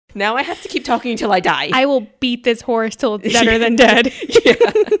Now I have to keep talking until I die. I will beat this horse till it's better than dead. Yeah.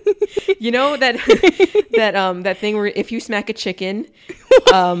 You know that thing where if you smack a chicken,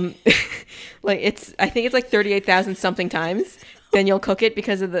 I think it's like 38,000 something times, then you'll cook it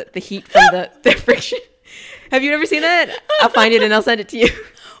because of the heat from the friction. Have you ever seen that? I'll find it and I'll send it to you.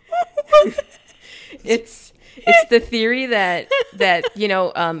 It's the theory that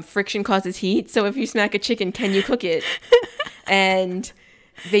friction causes heat. So if you smack a chicken, can you cook it? And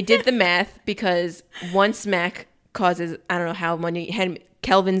they did the math because one smack causes, I don't know how many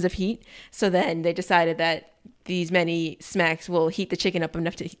kelvins of heat. So then they decided that these many smacks will heat the chicken up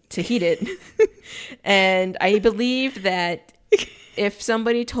enough to heat it. And I believe that if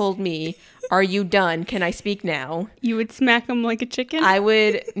somebody told me, "Are you done? Can I speak now?" You would smack them like a chicken? I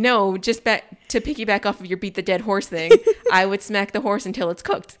would, no, just to piggyback off of your beat the dead horse thing, I would smack the horse until it's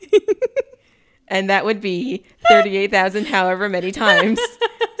cooked. And that would be 38,000 however many times.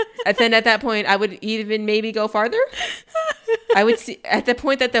 And then at that point, I would even maybe go farther. I would see, at the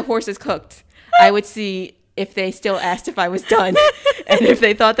point that the horse is cooked, I would see if they still asked if I was done. And if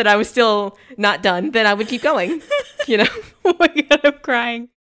they thought that I was still not done, then I would keep going, Oh my God, I'm crying.